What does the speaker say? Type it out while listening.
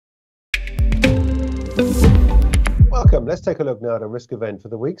Welcome. Let's take a look now at a risk event for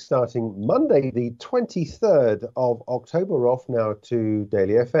the week starting Monday, the 23rd of October. We're off now to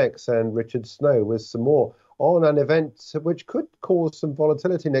Daily FX and Richard Snow with some more on an event which could cause some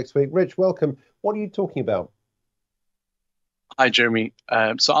volatility next week. Rich, welcome. What are you talking about? Hi, Jeremy.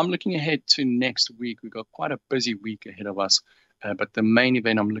 So I'm looking ahead to next week. We've got quite a busy week ahead of us, but the main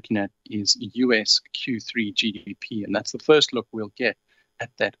event I'm looking at is US Q3 GDP, and that's the first look we'll get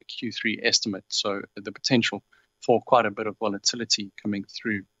at that Q3 estimate. So the potential for quite a bit of volatility coming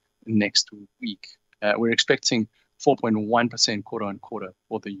through next week. We're expecting 4.1% quarter on quarter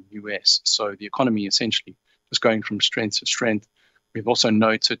for the US. So the economy essentially is going from strength to strength. We've also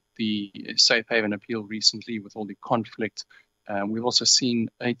noted the safe haven appeal recently with all the conflict. We've also seen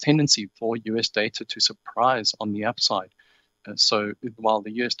a tendency for US data to surprise on the upside. So while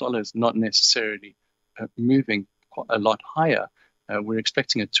the US dollar is not necessarily moving quite a lot higher, we're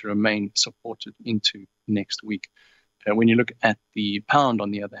expecting it to remain supported into next week. When you look at the pound,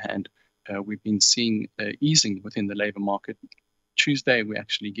 on the other hand, we've been seeing easing within the labor market. Tuesday, we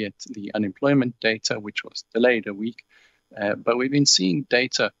actually get the unemployment data, which was delayed a week. But we've been seeing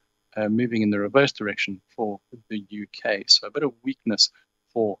data moving in the reverse direction for the UK. So a bit of weakness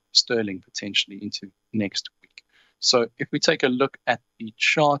for sterling potentially into next week. So if we take a look at the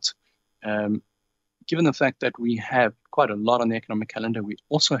chart, given the fact that we have quite a lot on the economic calendar, we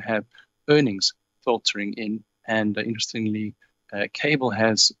also have earnings filtering in. And interestingly, cable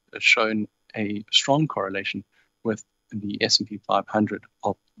has shown a strong correlation with the S&P 500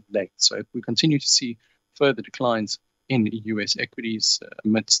 of late. So if we continue to see further declines in US equities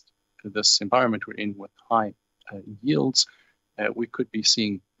amidst this environment we're in with high yields, we could be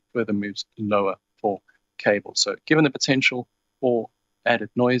seeing further moves lower for cable. So given the potential for added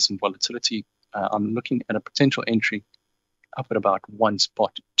noise and volatility, I'm looking at a potential entry up at about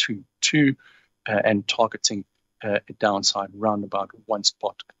 1.22 and targeting a downside round about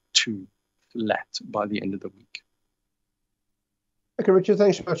 1.2 flat by the end of the week. Okay, Richard,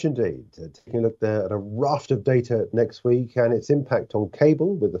 thanks so much indeed. Taking a look there at a raft of data next week and its impact on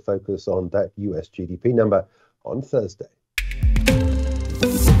cable with the focus on that US GDP number on Thursday.